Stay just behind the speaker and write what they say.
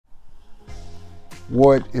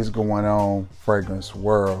What is going on, fragrance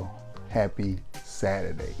world? Happy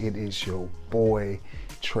Saturday. It is your boy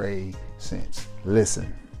Trey Scents.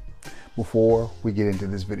 Listen, before we get into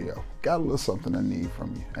this video, got a little something I need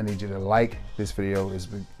from you. I need you to like this video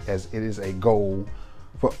as it is a goal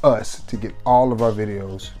for us to get all of our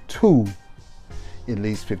videos to at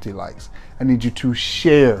least 50 likes. I need you to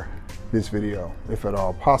share this video if at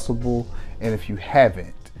all possible, and if you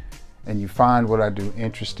haven't and you find what I do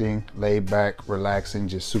interesting, laid back, relaxing,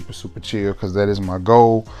 just super chill, because that is my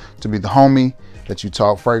goal, to be the homie that you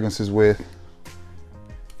talk fragrances with,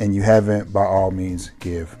 and you haven't, by all means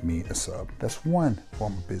give me a sub. That's one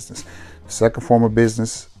form of business. The second form of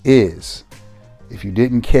business is, if you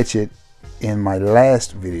didn't catch it in my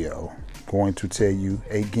last video, I'm going to tell you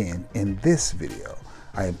again in this video.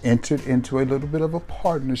 I have entered into a little bit of a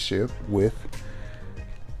partnership with,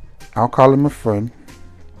 I'll call him a friend,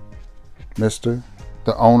 Mr.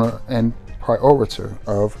 the owner and proprietor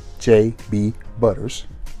of JB Butters.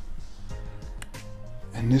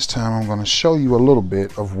 And this time I'm going to show you a little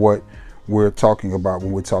bit of what we're talking about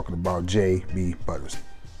when we're talking about JB Butters.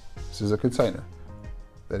 This is a container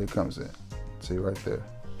that it comes in. See right there.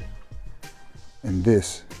 And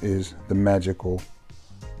this is the magical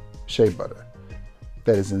shea butter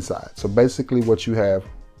that is inside. So basically what you have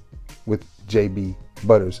with JB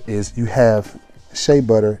Butters is you have shea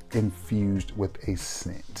butter infused with a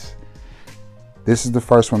scent. This is the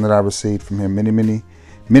first one that I received from him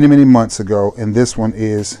many months ago, and this one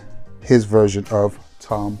is his version of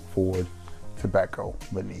Tom Ford Tobacco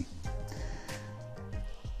Vanille.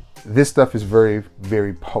 This stuff is very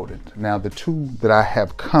potent. Now the two that I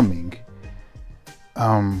have coming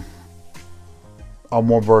are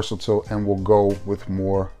more versatile and will go with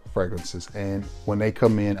more fragrances, and when they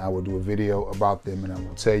come in I will do a video about them and I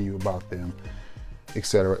will tell you about them,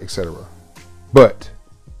 etc. But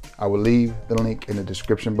I will leave the link in the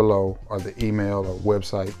description below, or the email or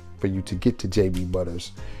website, for you to get to JB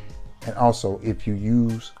Butters. And also, if you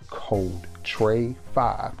use code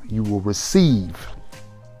TREY5, you will receive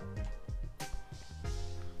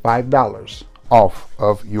 $5 off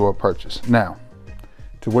of your purchase. Now,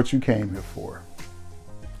 to what you came here for.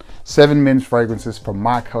 7 men's fragrances from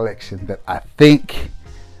my collection that I think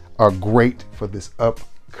are great for this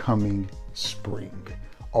upcoming spring,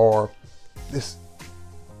 or this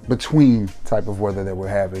between type of weather that we're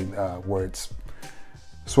having, where it's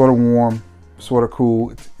sort of warm, sort of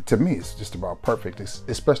cool. To me, it's just about perfect,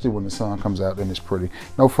 especially when the sun comes out and it's pretty.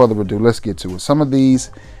 No further ado, let's get to it. Some of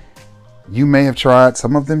these you may have tried,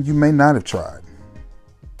 some of them you may not have tried.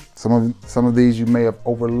 Some of these you may have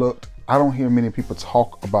overlooked. I don't hear many people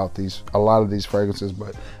talk about a lot of these fragrances,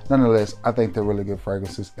 but nonetheless, I think they're really good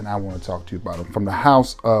fragrances, and I want to talk to you about them. From the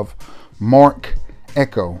house of Marc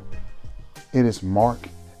Ecko, it is Marc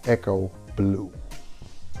Ecko Blue.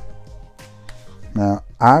 Now,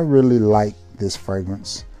 I really like this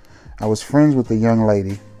fragrance. I was friends with a young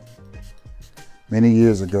lady many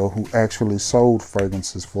years ago who actually sold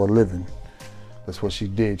fragrances for a living. That's what she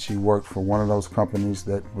did. She worked for one of those companies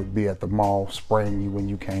that would be at the mall spraying you when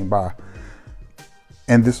you came by.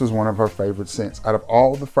 And this was one of her favorite scents. Out of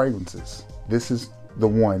all the fragrances, this is the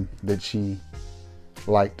one that she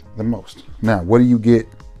liked the most. Now, what do you get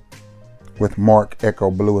with Marc Ecko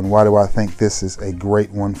Blue, and why do I think this is a great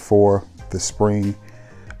one for the spring,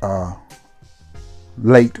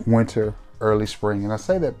 late winter, early spring? And I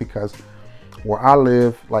say that because where I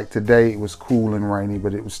live, like today, it was cool and rainy,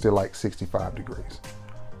 but it was still like 65 degrees.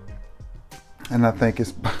 And I think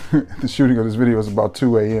it's the shooting of this video is about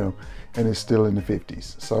 2 a.m. and it's still in the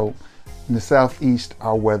 50s. So in the southeast,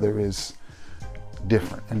 our weather is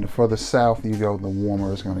different, and the further south you go, the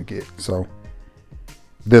warmer it's going to get. So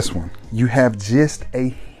this one, you have just a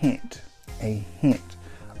hint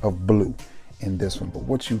of blue in this one, but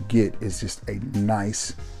what you get is just a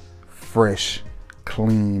nice, fresh,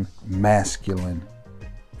 clean, masculine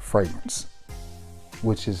fragrance,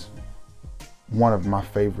 which is one of my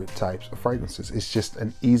favorite types of fragrances. It's just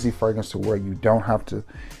an easy fragrance to where you don't have to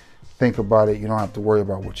think about it. You don't have to worry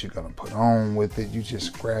about what you're gonna put on with it. You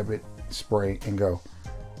just grab it, spray, and go.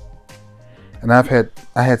 And I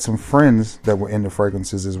had some friends that were into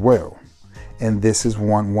fragrances as well, and this is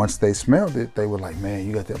one, once they smelled it, they were like, man,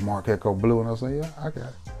 you got that Marc Ecko Blue. And I was like, yeah, I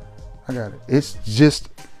got it. It's just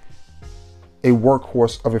a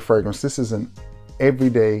workhorse of a fragrance. This is an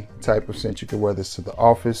everyday type of scent. You could wear this to the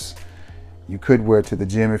office. You could wear it to the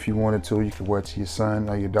gym if you wanted to. You could wear it to your son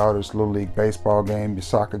or your daughter's little league baseball game, your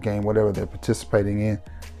soccer game, whatever they're participating in,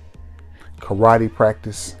 karate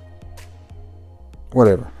practice,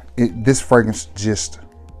 whatever. This fragrance just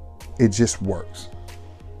works.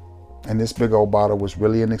 And this big old bottle was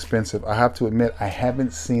really inexpensive. I have to admit, I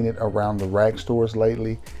haven't seen it around the rag stores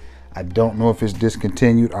lately. I don't know if it's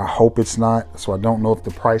discontinued. I hope it's not. So I don't know if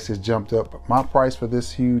the price has jumped up. But my price for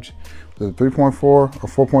this huge, the 3.4 or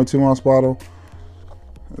 4.2 ounce bottle.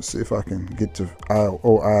 Let's see if I can get to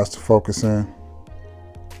old eyes to focus in.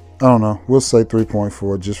 I don't know. We'll say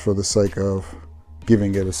 3.4 just for the sake of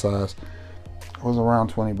giving it a size. It was around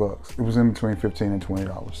 20 bucks. It was in between $15 and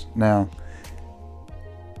 $20. Now,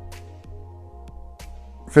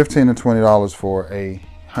 $15 and $20 for a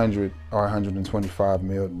 100 or 125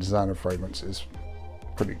 ml designer fragrance is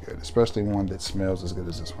pretty good, especially one that smells as good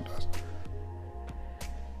as this one does.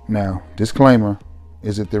 Now, disclaimer,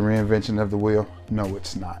 is it the reinvention of the wheel? No,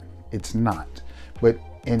 it's not. It's not. But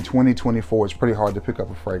in 2024, it's pretty hard to pick up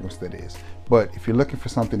a fragrance that is. But if you're looking for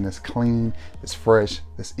something that's clean, that's fresh,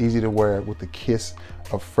 that's easy to wear with a kiss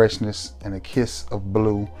of freshness and a kiss of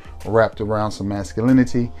blue wrapped around some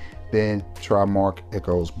masculinity, then try Marc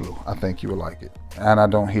Ecko's Blue. I think you will like it. And I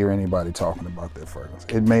don't hear anybody talking about that fragrance.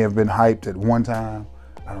 It may have been hyped at one time,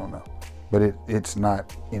 I don't know, but it's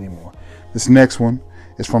not anymore. This next one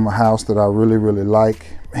is from a house that I really, really like.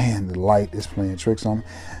 Man, the light is playing tricks on me.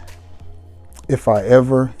 If I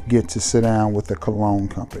ever get to sit down with a cologne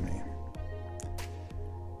company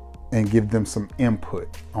and give them some input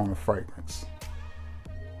on a fragrance,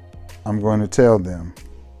 I'm going to tell them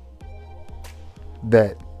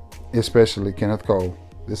that, especially Kenneth Cole,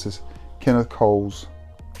 this is Kenneth Cole's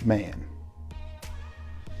Man.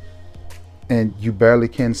 And you barely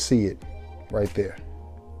can see it right there.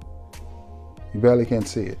 You barely can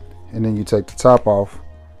see it. And then you take the top off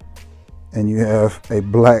and you have a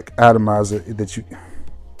black atomizer that you,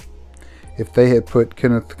 if they had put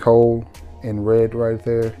Kenneth Cole in red right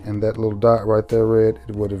there and that little dot right there red,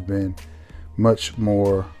 it would have been much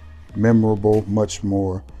more memorable, much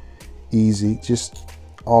more easy, just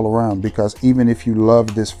all around. Because even if you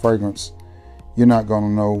love this fragrance, you're not going to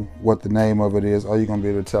know what the name of it is. All you're going to be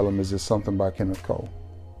able to tell them is it's something by Kenneth Cole.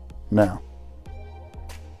 Now,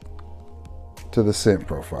 to the scent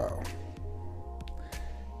profile.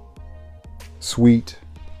 Sweet,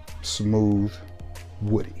 smooth,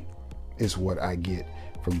 woody is what I get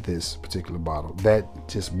from this particular bottle. That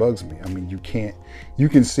just bugs me. I mean, you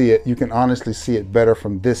can see it, you can honestly see it better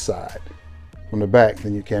from this side, from the back,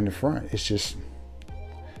 than you can the front. It's just,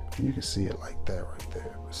 you can see it like that right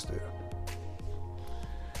there, but still.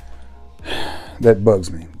 That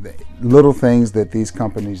bugs me. The little things that these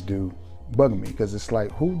companies do bug me, because it's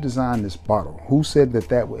like, who designed this bottle? Who said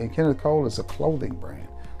that and Kenneth Cole is a clothing brand.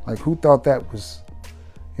 Like, who thought that was,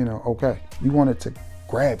 okay. You want it to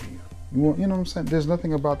grab you. You know what I'm saying? There's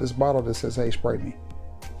nothing about this bottle that says, hey, spray me.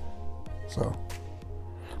 So,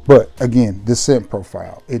 but again, the scent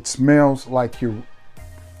profile. It smells like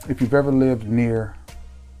if you've ever lived near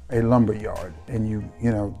a lumber yard and you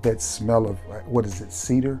know, that smell of, what is it,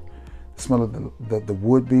 cedar? The smell of the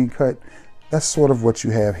wood being cut. That's sort of what you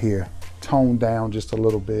have here. Toned down just a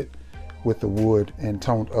little bit with the wood and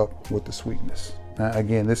toned up with the sweetness. Now,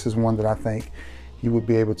 again, this is one that I think you would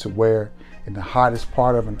be able to wear in the hottest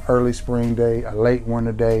part of an early spring day, a late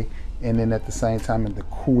winter day, and then at the same time in the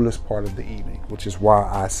coolest part of the evening, which is why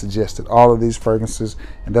I suggested all of these fragrances,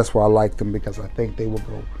 and that's why I like them, because I think they will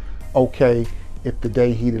go okay if the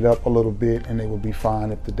day heated up a little bit, and they will be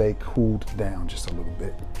fine if the day cooled down just a little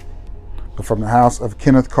bit. But from the house of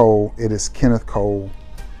Kenneth Cole, it is Kenneth Cole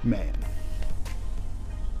Man.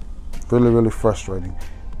 Really, really frustrating.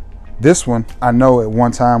 This one, I know at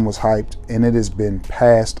one time was hyped, and it has been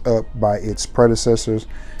passed up by its predecessors.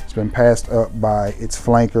 It's been passed up by its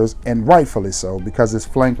flankers, and rightfully so, because its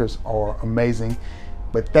flankers are amazing.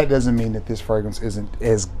 But that doesn't mean that this fragrance isn't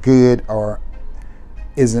as good or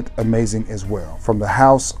isn't amazing as well. From the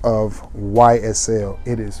house of YSL,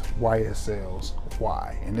 it is YSL's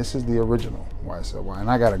Y, and this is the original YSL Y. And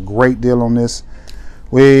I got a great deal on this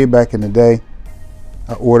way back in the day.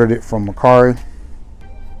 I ordered it from Mercari,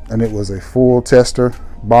 and it was a full tester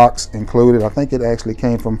box included. I think it actually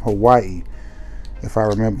came from Hawaii, if I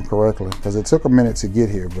remember correctly, because it took a minute to get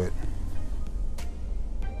here, but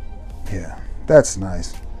yeah, that's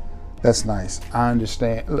nice. That's nice. I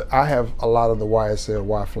understand. Look, I have a lot of the YSL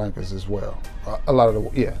Y flankers as well. A lot of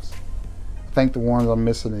the, yes. I think the ones I'm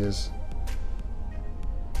missing is,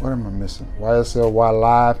 what am I missing? YSL Y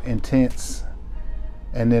Live Intense.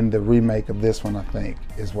 And then the remake of this one, I think,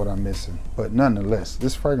 is what I'm missing. But nonetheless,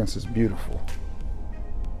 this fragrance is beautiful.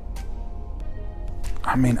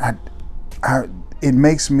 I mean, it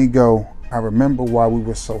makes me go, I remember why we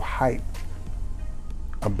were so hyped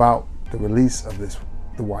about the release of this,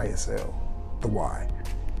 the YSL, the Y.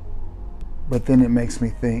 But then it makes me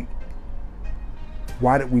think,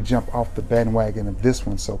 Why did we jump off the bandwagon of this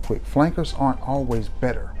one so quick? Flankers aren't always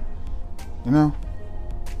better, you know?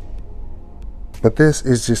 But this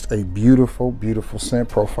is just a beautiful, beautiful scent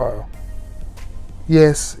profile.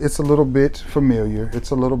 Yes, it's a little bit familiar. It's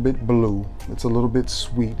a little bit blue. It's a little bit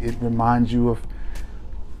sweet. It reminds you of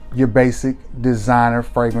your basic designer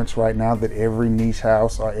fragrance right now that every niche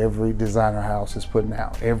house or every designer house is putting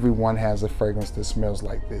out. Everyone has a fragrance that smells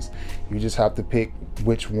like this. You just have to pick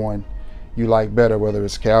which one you like better, whether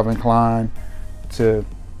it's Calvin Klein to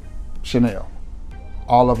Chanel.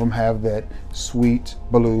 All of them have that sweet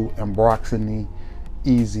blue ambroxany,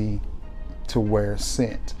 easy to wear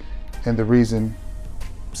scent. And the reason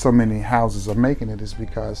so many houses are making it is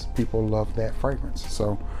because people love that fragrance.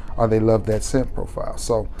 So, or they love that scent profile.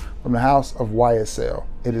 So from the house of YSL,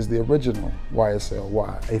 it is the original YSL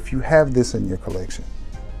Y. If you have this in your collection,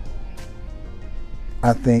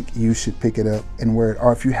 I think you should pick it up and wear it.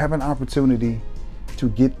 Or if you have an opportunity to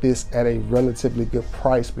get this at a relatively good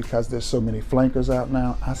price because there's so many flankers out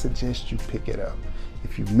now, I suggest you pick it up.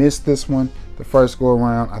 If you missed this one, the first go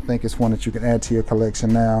around, I think it's one that you can add to your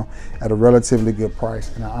collection now at a relatively good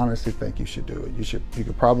price. And I honestly think you should do it. You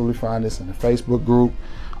could probably find this in the Facebook group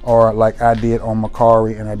or like I did on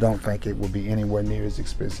Mercari, and I don't think it will be anywhere near as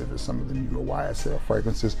expensive as some of the newer YSL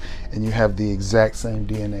fragrances. And you have the exact same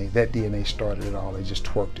DNA. That DNA started it all. They just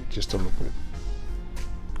twerked it just to look good.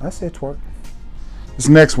 I said twerk. This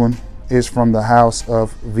next one is from the house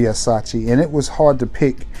of Versace, and it was hard to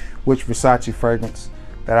pick which Versace fragrance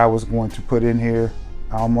that I was going to put in here.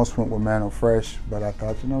 I almost went with Mano Fresh, but I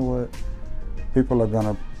thought, you know what? People are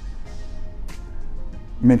gonna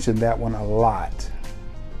mention that one a lot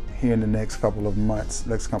here in the next couple of months,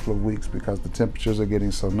 next couple of weeks, because the temperatures are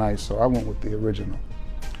getting so nice. So I went with the original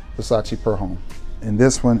Versace Per Homme. And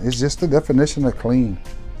this one is just the definition of clean.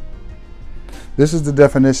 This is the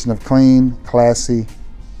definition of clean, classy,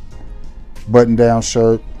 button-down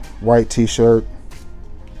shirt, white t-shirt,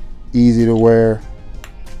 easy to wear,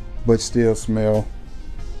 but still smell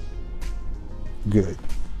good.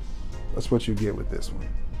 That's what you get with this one.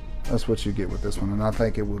 That's what you get with this one. And I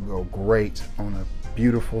think it would go great on a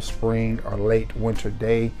beautiful spring or late winter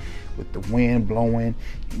day with the wind blowing.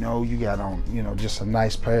 You know, you got on, you know, just a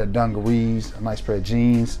nice pair of dungarees, a nice pair of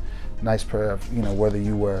jeans, a nice pair of, you know, whether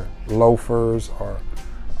you wear loafers or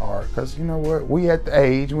because you know what, we at the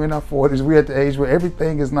age, we're in our 40s, we're at the age where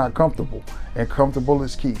everything is not comfortable, and comfortable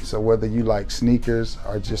is key. So whether you like sneakers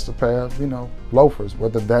or just a pair of, you know, loafers,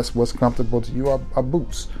 whether that's what's comfortable to you or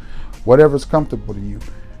boots, whatever's comfortable to you,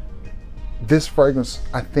 this fragrance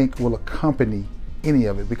I think will accompany any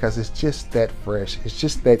of it because it's just that fresh, it's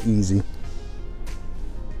just that easy.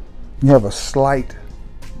 You have a slight,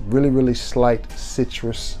 really slight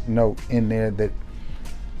citrus note in there that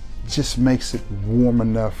just makes it warm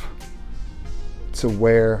enough to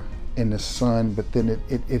wear in the sun, but then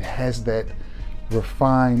it has that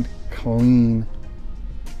refined, clean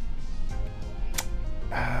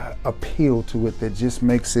appeal to it that just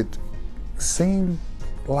makes it seem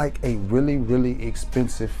like a really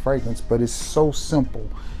expensive fragrance, but it's so simple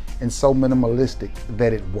and so minimalistic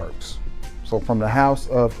that it works. So from the house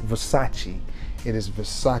of Versace, it is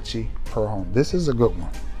Versace Per Homme. This is a good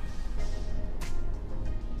one.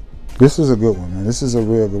 This is a good one, man. This is a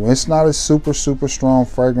real good one. It's not a super strong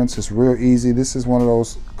fragrance. It's real easy. This is one of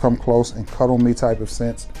those come close and cuddle me type of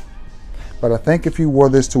scents. But I think if you wore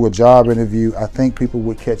this to a job interview, I think people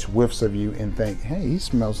would catch whiffs of you and think, hey, he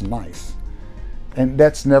smells nice. And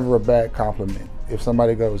that's never a bad compliment. If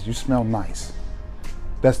somebody goes, you smell nice.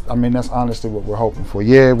 That's honestly what we're hoping for.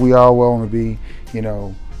 Yeah, we all want to be, you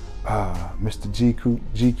know, Mr.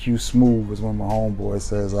 GQ Smooth is what my homeboy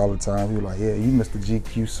says all the time. He's like, yeah, you Mr.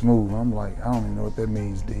 GQ Smooth. I'm like, I don't even know what that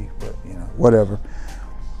means, D, but you know, whatever.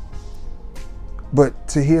 But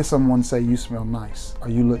to hear someone say you smell nice or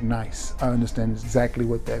you look nice, I understand exactly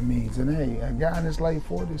what that means. And hey, a guy in his late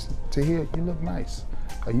 40s, to hear you look nice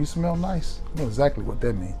or you smell nice, I know exactly what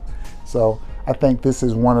that means. So I think this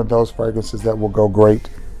is one of those fragrances that will go great,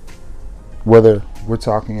 whether we're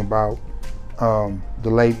talking about the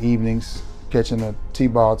late evenings, catching a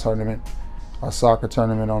t-ball tournament, a soccer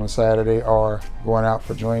tournament on a Saturday, or going out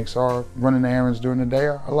for drinks, or running errands during the day,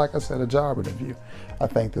 or like I said, a job interview. I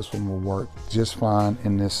think this one will work just fine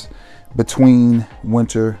in this between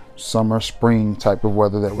winter, summer, spring type of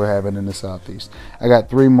weather that we're having in the Southeast. I got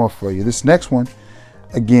 3 more for you. This next one,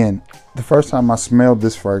 again, the first time I smelled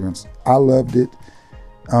this fragrance, I loved it.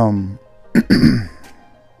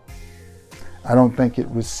 I don't think it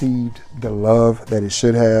received the love that it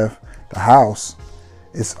should have. The house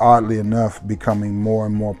is oddly enough becoming more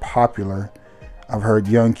and more popular. I've heard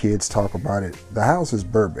young kids talk about it. The house is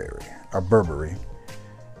Burberry.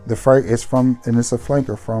 It's from, and it's a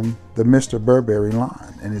flanker from the Mr. Burberry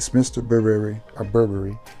line, and it's Mr.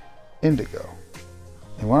 Burberry Indigo.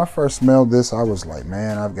 And when I first smelled this, I was like,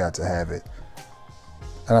 man, I've got to have it.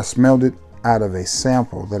 And I smelled it out of a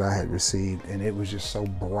sample that I had received, and it was just so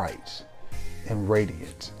bright and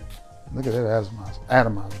radiant. Look at that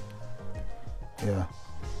atomizer. Yeah,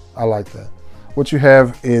 I like that. What you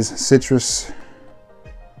have is citrus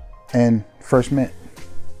and fresh mint,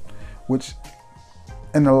 which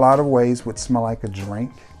in a lot of ways would smell like a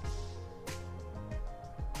drink.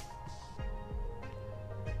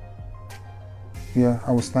 Yeah,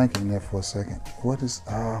 I was thinking that for a second.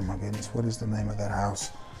 Oh my goodness, what is the name of that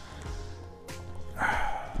house?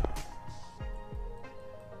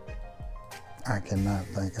 I cannot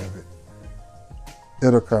think of it.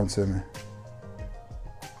 It'll come to me.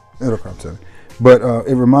 It'll come to me. But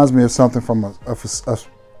it reminds me of something from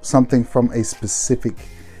something from a specific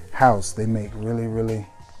house. They make really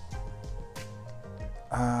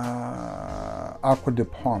Acqua di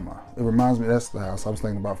Parma. It reminds me, that's the house I was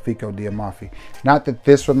thinking about, Fico di Amalfi. Not that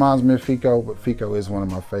this reminds me of Fico, but Fico is one of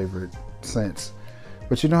my favorite scents.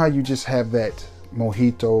 But you know how you just have that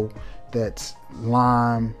mojito, that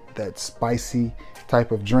lime, that spicy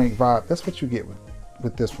type of drink vibe? That's what you get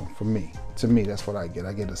with this one for me. To me, that's what I get.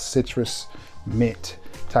 I get a citrus mint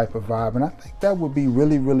type of vibe, and I think that would be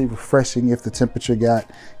really refreshing if the temperature got,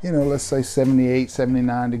 you know, let's say 78,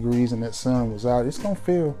 79 degrees and that sun was out. It's gonna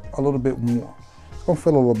feel a little bit warm. It's gonna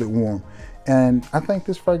feel a little bit warm. And I think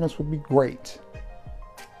this fragrance would be great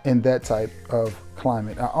in that type of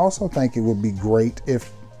climate. I also think it would be great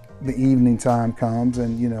if the evening time comes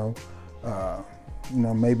and, you know,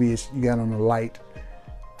 maybe you got on a light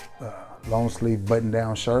long sleeve button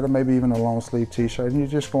down shirt, or maybe even a long sleeve t-shirt, and you're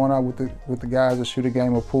just going out with the guys to shoot a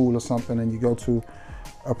game of pool or something, and you go to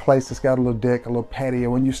a place that's got a little deck, a little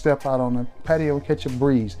patio, and you step out on the patio and catch a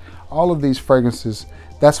breeze. All of these fragrances,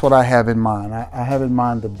 that's what I have in mind. I have in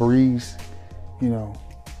mind the breeze, you know,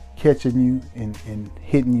 catching you and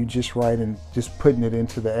hitting you just right, and just putting it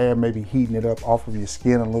into the air, maybe heating it up off of your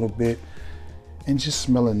skin a little bit, and just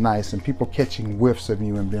smelling nice, and people catching whiffs of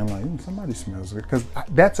you and being like, somebody smells good. Because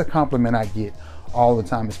that's a compliment I get all the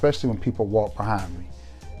time, especially when people walk behind me.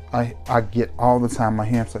 I get all the time, I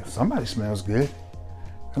hear them say, somebody smells good.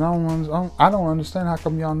 And I don't understand how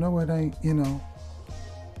come y'all know it ain't, you know,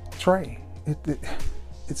 Trey.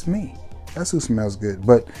 It's me. That's who smells good.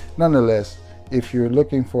 But nonetheless, if you're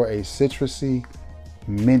looking for a citrusy,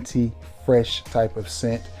 minty, fresh type of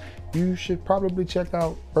scent, you should probably check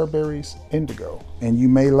out Burberry's Indigo, and you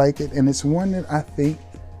may like it. And it's one that I think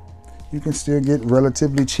you can still get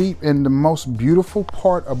relatively cheap. And the most beautiful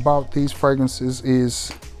part about these fragrances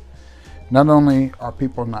is not only are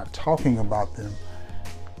people not talking about them,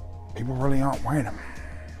 people really aren't wearing them.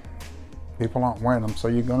 People aren't wearing them, so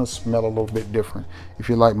you're gonna smell a little bit different. If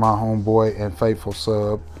you're like my homeboy and faithful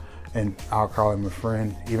sub, and I'll call him a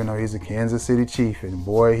friend, even though he's a Kansas City Chief, and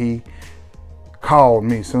boy, he called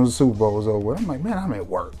me as soon as the Super Bowl was over. I'm like, man, I'm at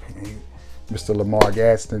work. And Mr. Lamar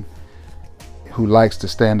Gaston, who likes to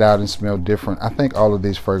stand out and smell different. I think all of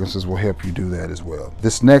these fragrances will help you do that as well.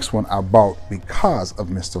 This next one I bought because of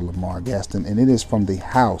Mr. Lamar Gaston, and it is from the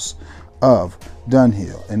house of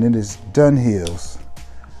Dunhill, and it is Dunhill's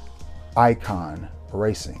Icon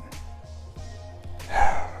Racing.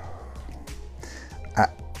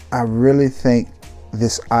 I really think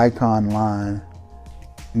this Icon line,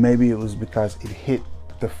 maybe it was because it hit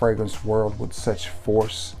the fragrance world with such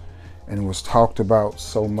force and was talked about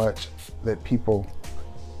so much that people,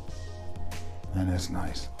 and that's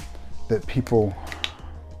nice, that people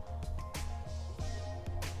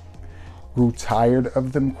grew tired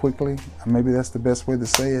of them quickly. Maybe that's the best way to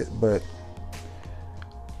say it, but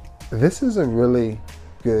this is a really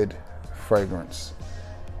good fragrance.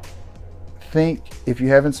 Think, if you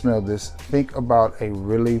haven't smelled this, think about a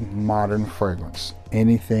really modern fragrance.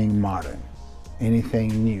 Anything modern,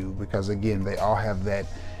 anything new, because again, they all have that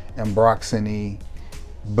ambroxany,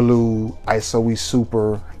 blue, isoe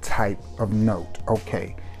super type of note.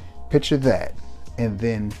 Okay, picture that, and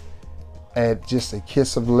then add just a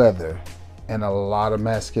kiss of leather and a lot of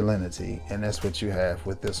masculinity, and that's what you have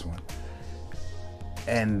with this one.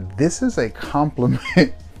 And this is a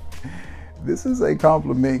compliment. This is a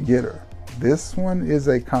compliment getter. This one is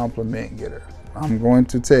a compliment getter. I'm going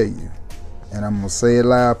to tell you, and I'm going to say it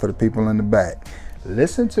loud for the people in the back.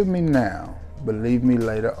 Listen to me now, believe me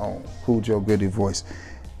later on. Cool Joe Goody voice.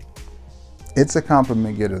 It's a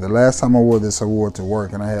compliment getter. The last time I wore this, I wore it to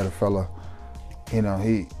work, and I had a fella, you know,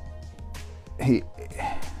 he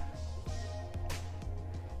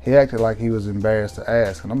acted like he was embarrassed to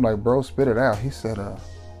ask, and I'm like, bro, spit it out. He said,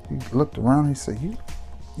 he looked around, he said, you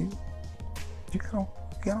you got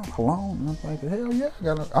on cologne? And I'm like, hell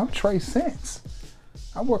yeah, I'm Trey Sense.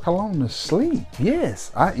 I wear cologne to sleep.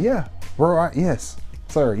 Yes, yes,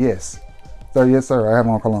 sir, yes. Sir, yes, sir, I have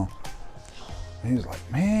on cologne. And he was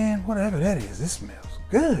like, man, whatever that is, this smells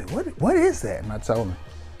good. What is that? And I told him.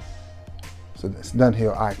 So it's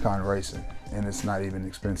Dunhill Icon Racing, and it's not even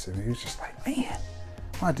expensive. And he was just like, man,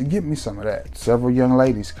 I had to get me some of that. Several young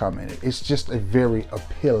ladies commented. It's just a very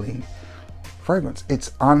appealing fragrance.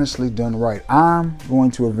 It's honestly done right. I'm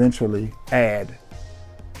going to eventually add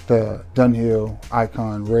the Dunhill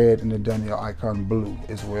Icon Red and the Dunhill Icon Blue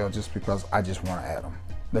as well, just because I just want to add them.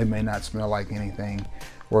 They may not smell like anything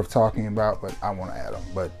worth talking about, but I want to add them.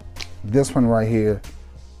 But this one right here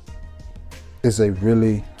is a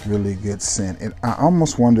really, really good scent. And I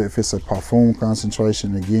almost wonder if it's a parfum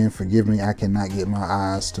concentration. Again, forgive me, I cannot get my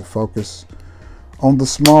eyes to focus on the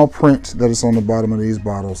small print that is on the bottom of these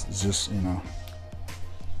bottles. It's just, you know,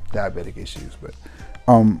 diabetic issues. But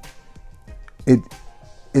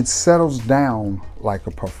it settles down like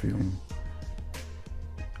a perfume.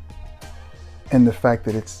 And the fact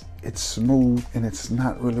that it's smooth and it's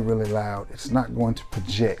not really, really loud. It's not going to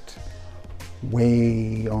project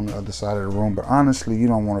way on the other side of the room. But honestly, you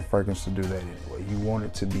don't want a fragrance to do that anyway. You want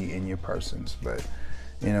it to be in your persons. But,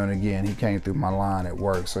 you know, and again, he came through my line at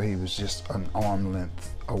work, so he was just an arm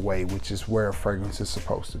length away, which is where a fragrance is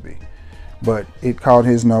supposed to be. But it caught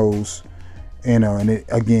his nose, you know, and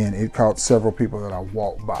it caught several people that I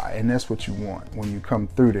walked by. And that's what you want. When you come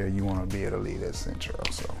through there, you want to be able to leave that Centro.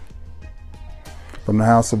 So from the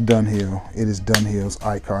house of Dunhill, it is Dunhill's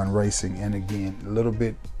Icon Racing. And again, a little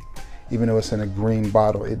bit, even though it's in a green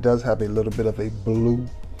bottle, it does have a little bit of a blue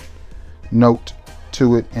note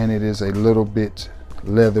to it, and it is a little bit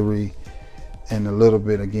leathery and a little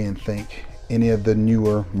bit, again, think any of the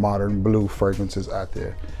newer modern blue fragrances out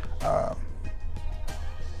there.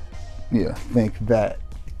 Yeah, think that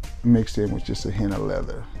mixed in with just a hint of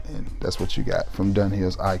leather, and that's what you got from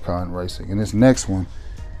Dunhill's Icon Racing. And this next one,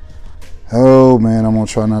 oh man, I'm gonna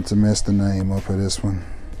try not to mess the name up of this one.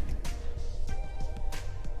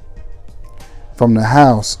 From the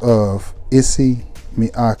house of Issey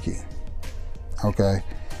Miyake. Okay,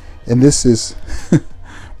 and this is I'm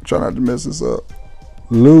trying not to mess this up.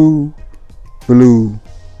 Lou Blue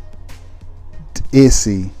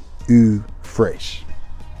Issey Eau Fresh.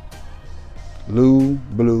 Lou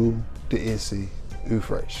Blue Issey Eau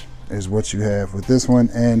Fresh is what you have with this one.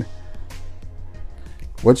 And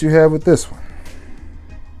what you have with this one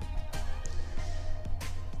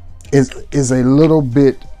is a little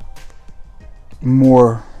bit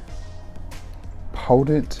more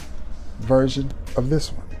potent version of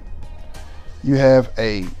this one. You have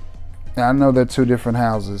now I know they're two different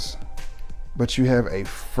houses, but you have a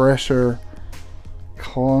fresher,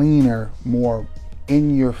 cleaner, more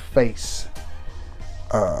in your face,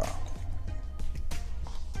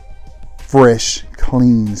 fresh,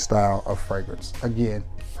 clean style of fragrance. Again,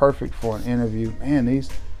 perfect for an interview. Man,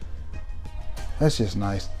 that's just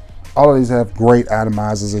nice. All of these have great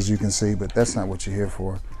atomizers, as you can see, but that's not what you're here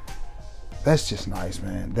for. That's just nice,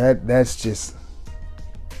 man. That's just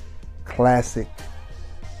classic,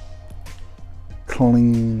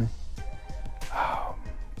 clean,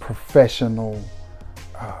 professional,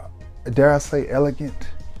 dare I say elegant?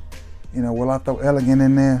 You know, will I throw elegant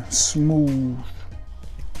in there? Smooth,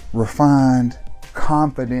 refined,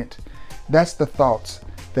 confident. That's the thoughts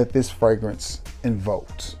that this fragrance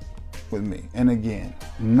invokes with me. And again,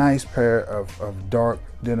 nice pair of dark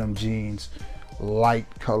denim jeans, light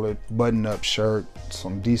colored button-up shirt,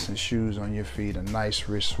 some decent shoes on your feet, a nice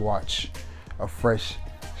wristwatch, a fresh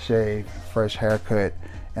shave, fresh haircut,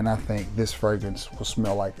 and I think this fragrance will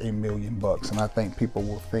smell like $1 million. And I think people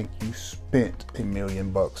will think you spent $1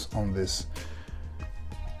 million on this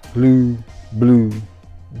Blue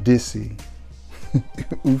Issey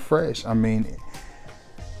Eau Fresh. I mean,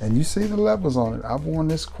 and you see the levels on it. I've worn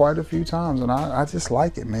this quite a few times, and I just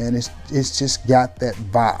like it, man. It's just got that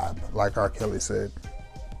vibe, like R. Kelly said.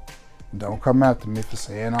 Don't come after me for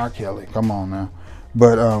saying R. Kelly. Come on now.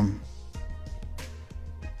 But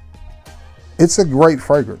it's a great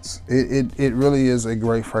fragrance. It really is a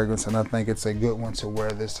great fragrance, and I think it's a good one to wear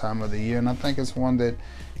this time of the year. And I think it's one that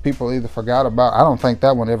people either forgot about. I don't think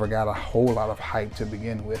that one ever got a whole lot of hype to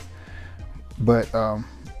begin with, but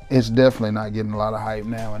it's definitely not getting a lot of hype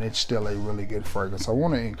now, and it's still a really good fragrance. I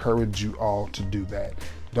want to encourage you all to do that.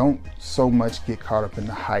 Don't so much get caught up in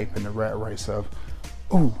the hype and the rat race of,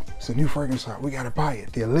 ooh, it's a new fragrance out, we gotta buy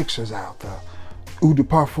it. The elixir's out. The Eau de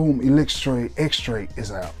Parfum Elixir Extrait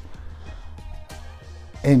is out.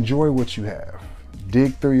 Enjoy what you have.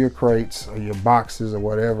 dig through your crates or your boxes or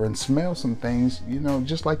whatever and smell some things, you know,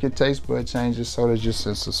 just like your taste bud changes, so does your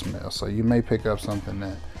sense of smell. So you may pick up something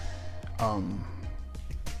that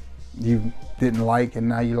you didn't like and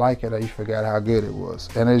now you like it, or you forgot how good it was.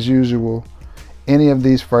 And as usual, any of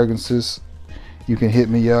these fragrances, you can hit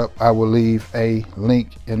me up. I will leave a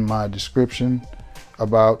link in my description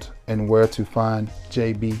about and where to find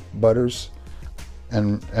JB Butters,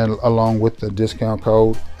 and along with the discount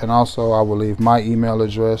code. And also I will leave my email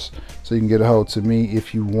address so you can get a hold to me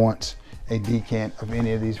if you want a decant of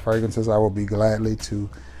any of these fragrances. I will be gladly to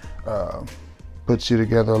put you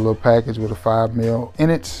together a little package with a 5 ml in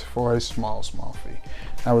it for a small fee.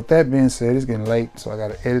 Now with that being said, it's getting late, so I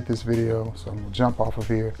got to edit this video, so I'm gonna jump off of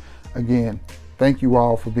here. Again, thank you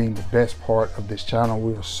all for being the best part of this channel.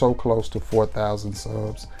 We are so close to 4,000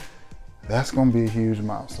 subs. That's gonna be a huge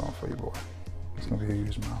milestone for you, boy. It's gonna be a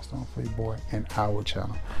huge milestone for you, boy, and our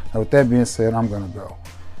channel. Now with that being said, I'm gonna go.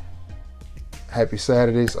 Happy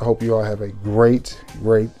Saturdays. I hope you all have a great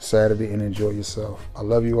Saturday and enjoy yourself. I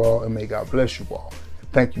love you all, and may God bless you all.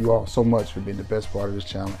 Thank you all so much for being the best part of this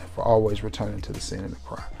channel and for always returning to the scene of the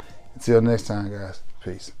crime. Until next time, guys,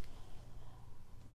 peace.